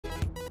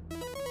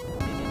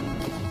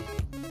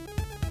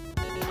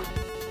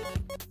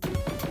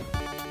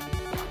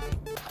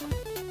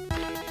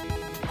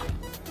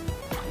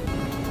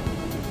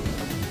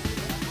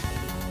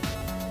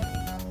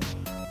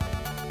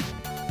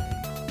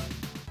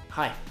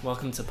Hi,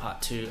 welcome to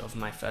part 2 of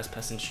my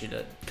first-person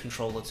shooter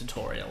controller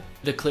tutorial.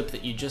 The clip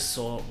that you just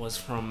saw was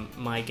from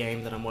my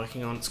game that I'm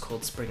working on. It's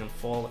called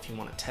Spring&Fall. If you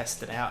want to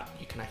test it out,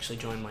 you can actually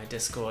join my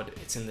Discord.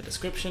 It's in the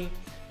description,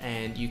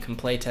 and you can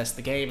play test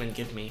the game and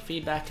give me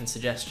feedback and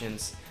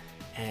suggestions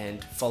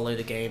and follow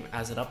the game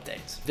as it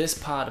updates. This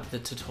part of the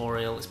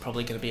tutorial is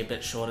probably going to be a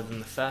bit shorter than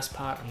the first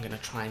part. I'm going to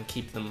try and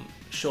keep them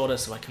shorter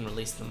so I can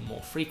release them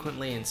more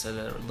frequently and so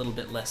they're a little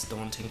bit less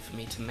daunting for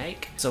me to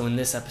make. So in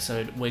this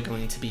episode we're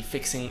going to be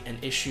fixing an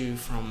issue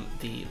from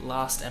the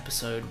last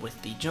episode with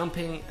the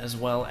jumping, as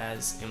well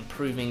as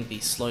improving the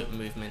slope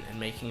movement and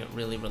making it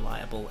really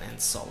reliable and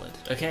solid.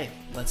 Okay,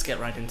 let's get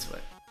right into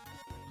it.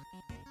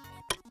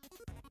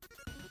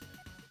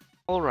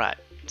 Alright.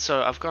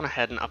 So I've gone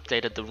ahead and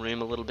updated the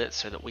room a little bit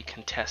so that we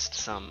can test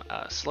some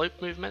slope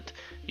movement.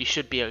 You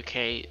should be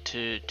okay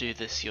to do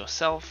this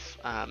yourself,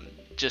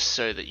 just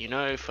so that you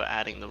know, for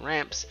adding the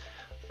ramps,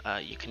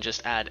 you can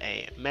just add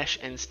a mesh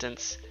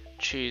instance,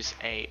 choose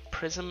a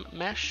prism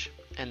mesh,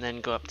 and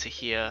then go up to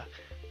here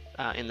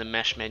in the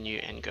mesh menu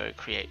and go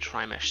create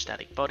tri-mesh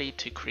static body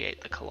to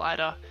create the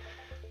collider.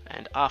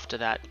 And after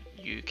that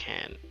you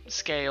can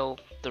scale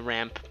the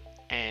ramp,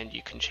 and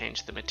you can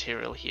change the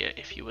material here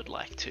if you would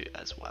like to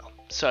as well.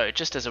 So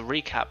just as a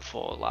recap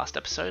for last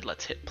episode,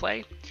 let's hit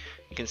play.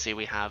 You can see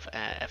we have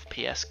an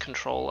FPS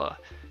controller.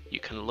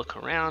 You can look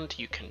around,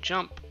 you can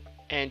jump,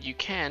 and you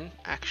can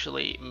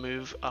actually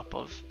move up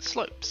of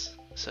slopes.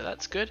 So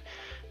that's good.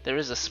 There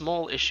is a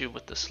small issue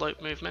with the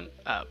slope movement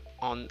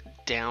on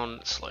down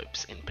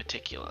slopes in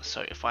particular.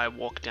 So if I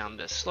walk down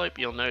this slope,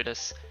 you'll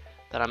notice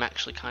that I'm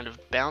actually kind of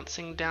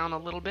bouncing down a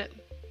little bit.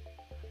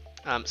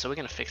 So we're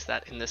going to fix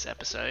that in this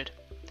episode.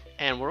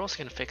 And we're also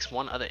going to fix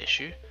one other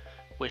issue,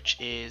 which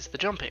is the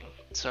jumping.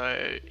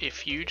 So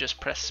if you just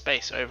press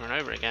space over and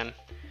over again,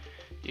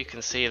 you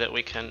can see that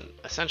we can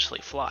essentially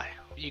fly.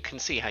 You can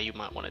see how you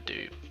might want to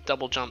do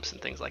double jumps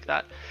and things like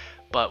that,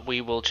 but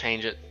we will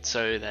change it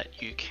so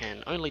that you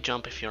can only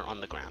jump if you're on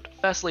the ground.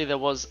 Firstly, there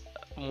was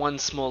one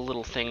small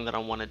little thing that I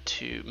wanted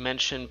to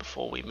mention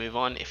before we move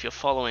on. If you're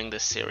following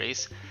this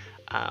series,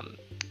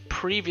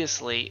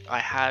 previously I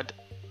had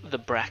the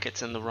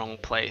brackets in the wrong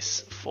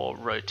place for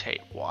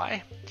rotate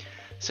Y.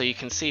 So you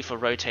can see for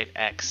rotate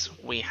X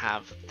we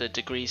have the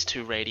degrees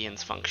to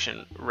radians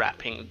function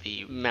wrapping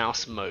the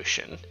mouse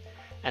motion,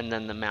 and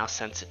then the mouse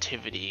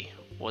sensitivity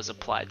was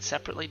applied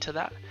separately to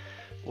that,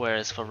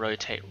 whereas for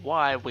rotate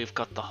Y we've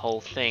got the whole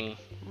thing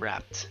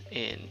wrapped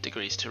in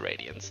degrees to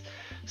radians.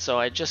 So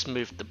I just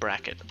moved the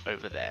bracket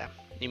over there.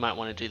 You might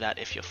want to do that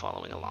if you're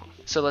following along.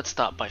 So let's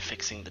start by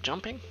fixing the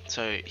jumping.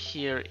 So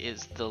here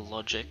is the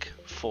logic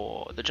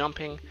for the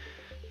jumping.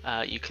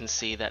 You can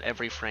see that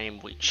every frame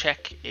we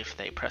check if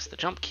they press the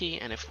jump key,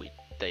 and if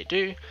they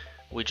do,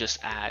 we just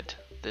add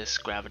this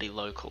gravity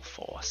local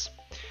force.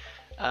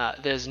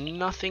 There's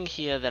nothing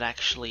here that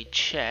actually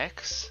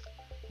checks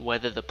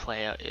whether the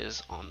player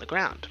is on the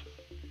ground.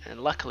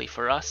 And luckily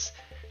for us,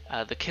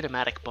 the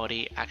kinematic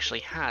body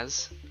actually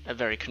has a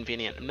very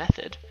convenient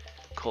method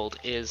called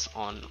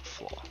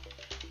isOnFloor.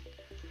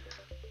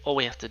 All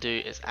we have to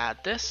do is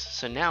add this,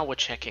 so now we're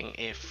checking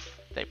if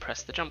they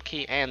press the jump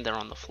key and they're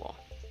on the floor.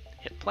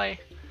 Hit play,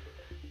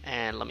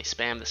 and let me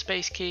spam the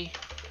space key,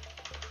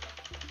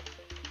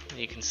 and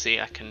you can see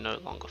I can no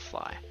longer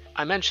fly.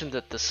 I mentioned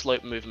that the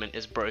slope movement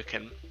is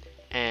broken,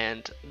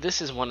 and this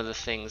is one of the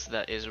things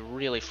that is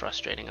really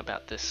frustrating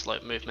about this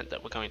slope movement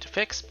that we're going to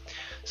fix.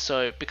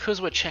 So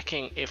because we're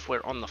checking if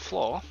we're on the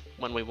floor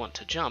when we want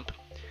to jump,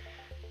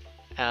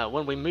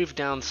 when we move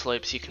down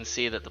slopes you can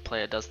see that the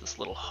player does this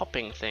little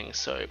hopping thing.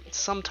 So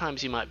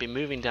sometimes you might be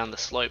moving down the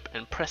slope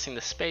and pressing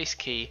the space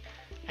key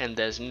and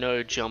there's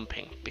no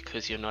jumping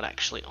because you're not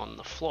actually on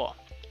the floor.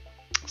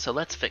 So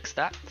let's fix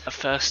that.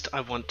 First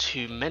I want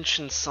to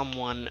mention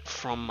someone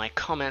from my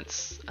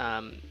comments,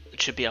 it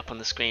should be up on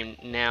the screen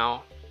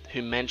now,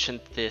 who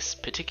mentioned this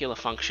particular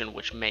function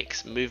which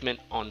makes movement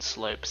on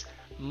slopes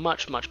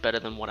much better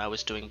than what I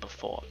was doing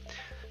before.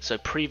 So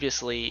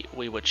previously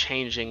we were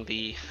changing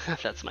the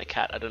that's my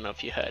cat, I don't know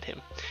if you heard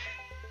him.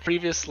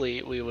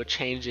 Previously we were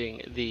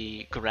changing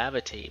the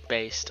gravity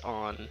based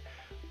on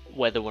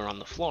whether we're on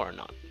the floor or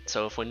not.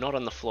 So if we're not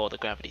on the floor, the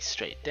gravity's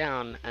straight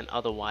down, and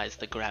otherwise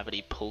the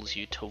gravity pulls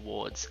you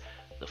towards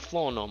the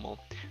floor normal.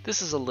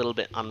 This is a little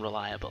bit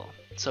unreliable,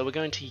 so we're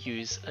going to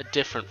use a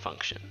different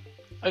function.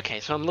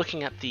 Okay, so I'm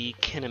looking at the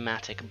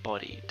kinematic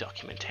body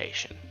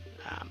documentation,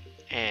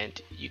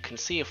 and you can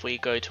see if we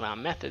go to our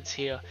methods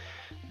here,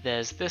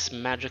 there's this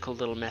magical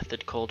little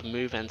method called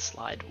move and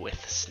slide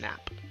with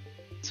snap.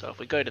 So if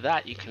we go to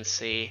that, you can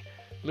see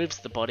moves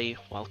the body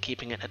while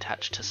keeping it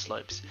attached to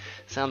slopes.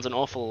 Sounds an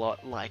awful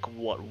lot like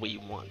what we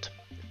want.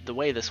 The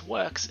way this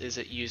works is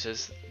it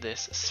uses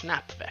this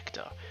snap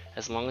vector.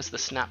 As long as the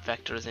snap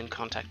vector is in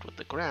contact with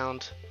the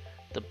ground,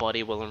 the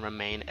body will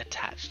remain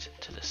attached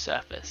to the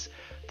surface.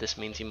 This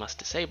means you must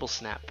disable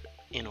snap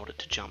in order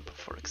to jump,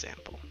 for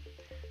example.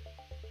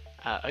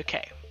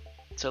 Okay,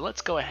 so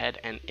let's go ahead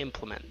and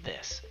implement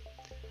this.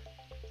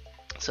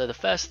 So the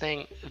first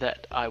thing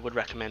that I would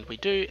recommend we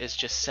do is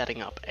just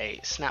setting up a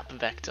snap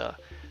vector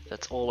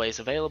that's always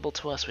available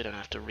to us. We don't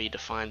have to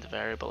redefine the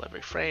variable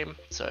every frame.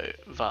 So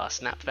var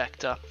snap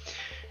vector.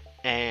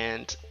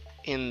 And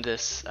in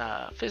this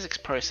physics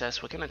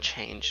process, we're going to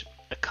change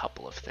a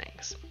couple of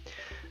things.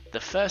 The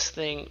first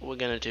thing we're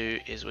going to do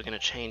is we're going to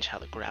change how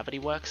the gravity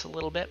works a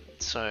little bit.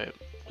 So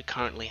we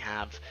currently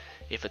have,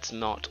 if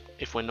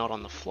we're not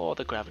on the floor,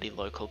 the gravity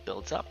local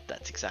builds up.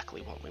 That's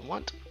exactly what we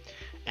want.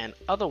 And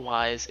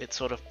otherwise, it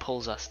sort of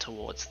pulls us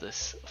towards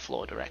this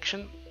floor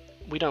direction.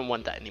 We don't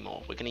want that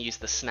anymore. We're going to use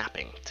the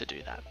snapping to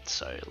do that.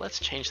 So let's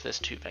change this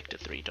to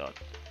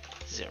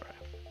vector3.0.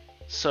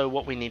 So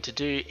what we need to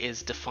do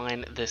is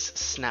define this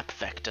snap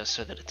vector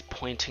so that it's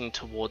pointing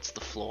towards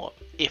the floor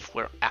if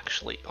we're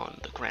actually on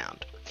the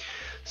ground.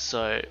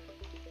 So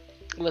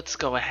let's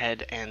go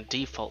ahead and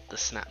default the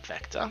snap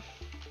vector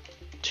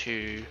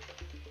to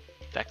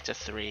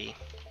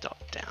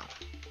vector3.down.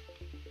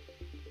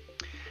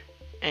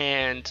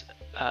 And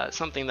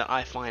something that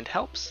I find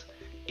helps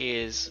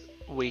is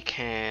we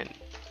can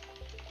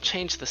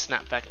change the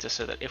snap vector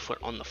so that if we're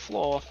on the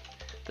floor,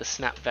 the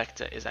snap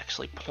vector is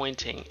actually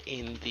pointing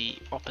in the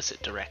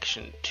opposite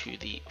direction to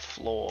the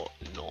floor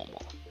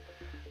normal.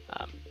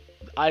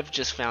 I've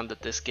just found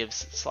that this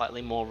gives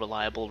slightly more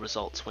reliable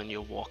results when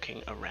you're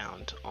walking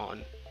around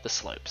on the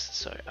slopes,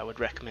 so I would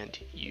recommend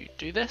you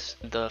do this.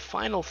 The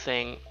final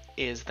thing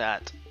is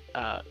that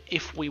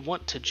if we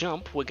want to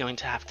jump, we're going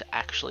to have to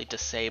actually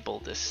disable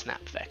this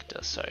snap vector.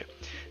 So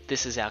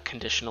this is our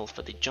conditional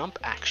for the jump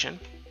action.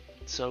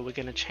 So we're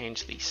going to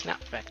change the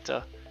snap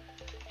vector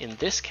in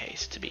this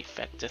case to be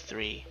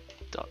vector3.0.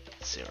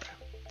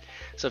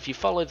 So if you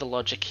follow the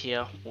logic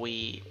here,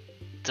 we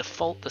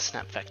default the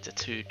snap vector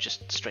to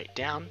just straight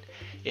down.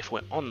 If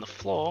we're on the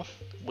floor,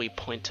 we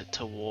point it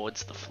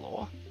towards the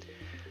floor.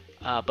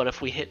 But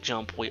if we hit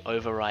jump, we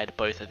override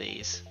both of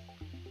these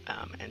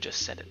and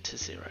just set it to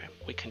 0.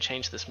 We can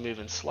change this move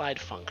and slide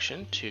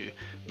function to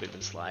move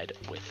and slide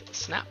with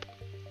snap.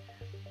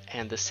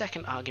 And the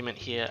second argument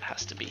here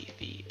has to be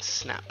the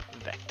snap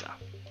vector.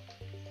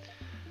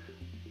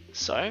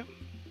 So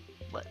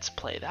let's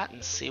play that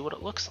and see what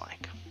it looks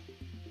like.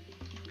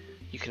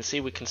 You can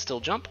see we can still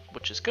jump,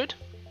 which is good.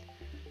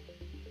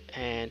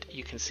 And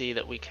you can see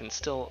that we can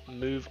still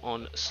move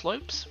on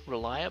slopes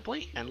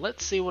reliably. And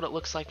let's see what it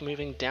looks like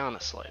moving down a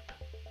slope.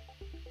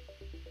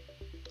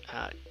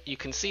 You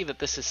can see that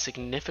this is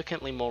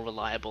significantly more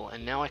reliable,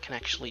 and now I can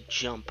actually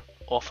jump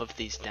off of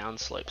these down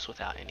slopes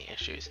without any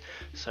issues.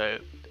 So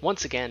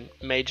once again,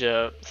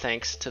 major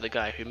thanks to the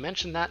guy who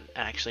mentioned that. It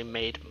actually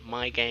made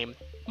my game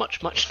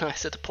much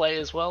nicer to play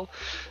as well.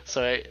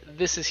 So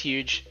this is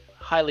huge,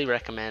 highly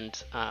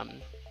recommend.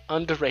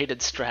 Underrated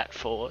strat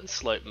for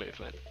slope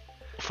movement.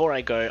 Before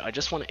I go, I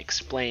just want to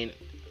explain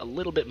a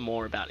little bit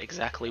more about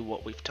exactly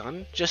what we've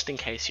done, just in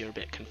case you're a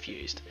bit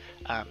confused.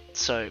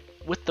 So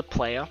with the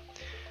player,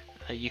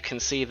 you can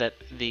see that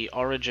the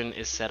origin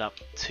is set up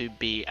to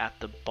be at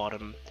the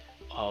bottom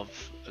of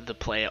the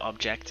player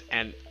object,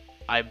 and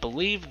I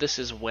believe this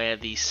is where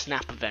the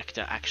snap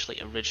vector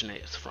actually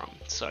originates from.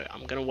 So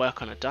I'm going to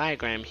work on a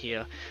diagram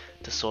here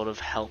to sort of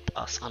help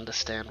us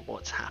understand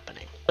what's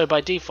happening. So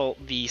by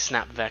default, the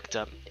snap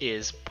vector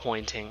is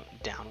pointing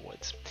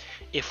downwards.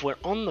 If we're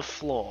on the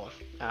floor,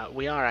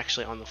 we are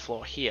actually on the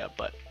floor here,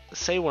 but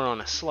say we're on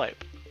a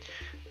slope,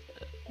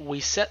 we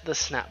set the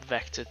snap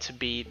vector to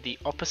be the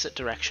opposite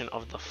direction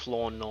of the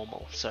floor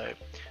normal. So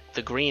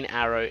the green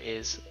arrow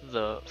is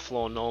the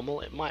floor normal.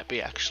 It might be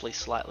actually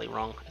slightly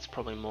wrong. It's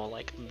probably more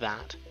like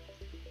that.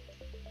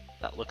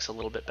 That looks a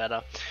little bit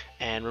better.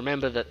 And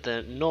remember that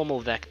the normal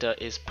vector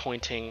is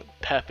pointing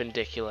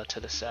perpendicular to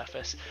the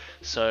surface.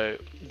 So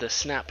the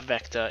snap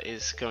vector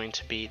is going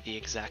to be the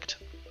exact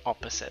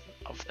opposite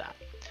of that.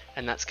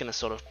 And that's going to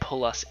sort of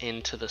pull us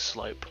into the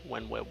slope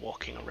when we're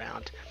walking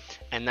around.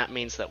 And that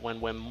means that when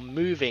we're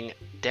moving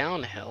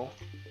downhill,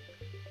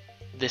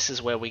 this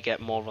is where we get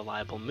more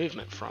reliable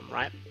movement from,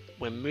 right?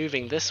 We're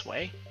moving this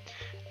way,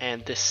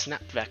 and this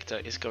snap vector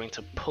is going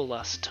to pull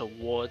us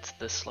towards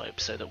the slope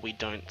so that we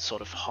don't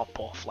sort of hop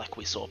off like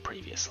we saw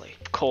previously.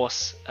 Of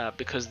course,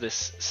 because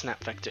this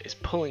snap vector is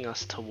pulling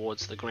us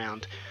towards the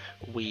ground,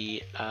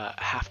 we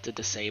have to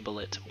disable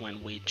it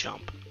when we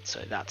jump.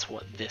 So that's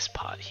what this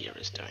part here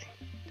is doing.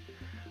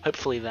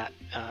 Hopefully that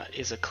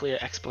is a clear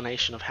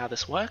explanation of how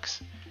this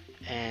works,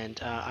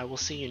 and I will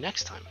see you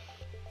next time.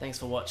 Thanks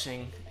for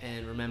watching,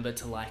 and remember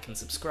to like and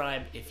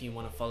subscribe if you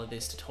want to follow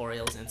these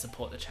tutorials and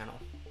support the channel.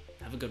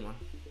 Have a good one.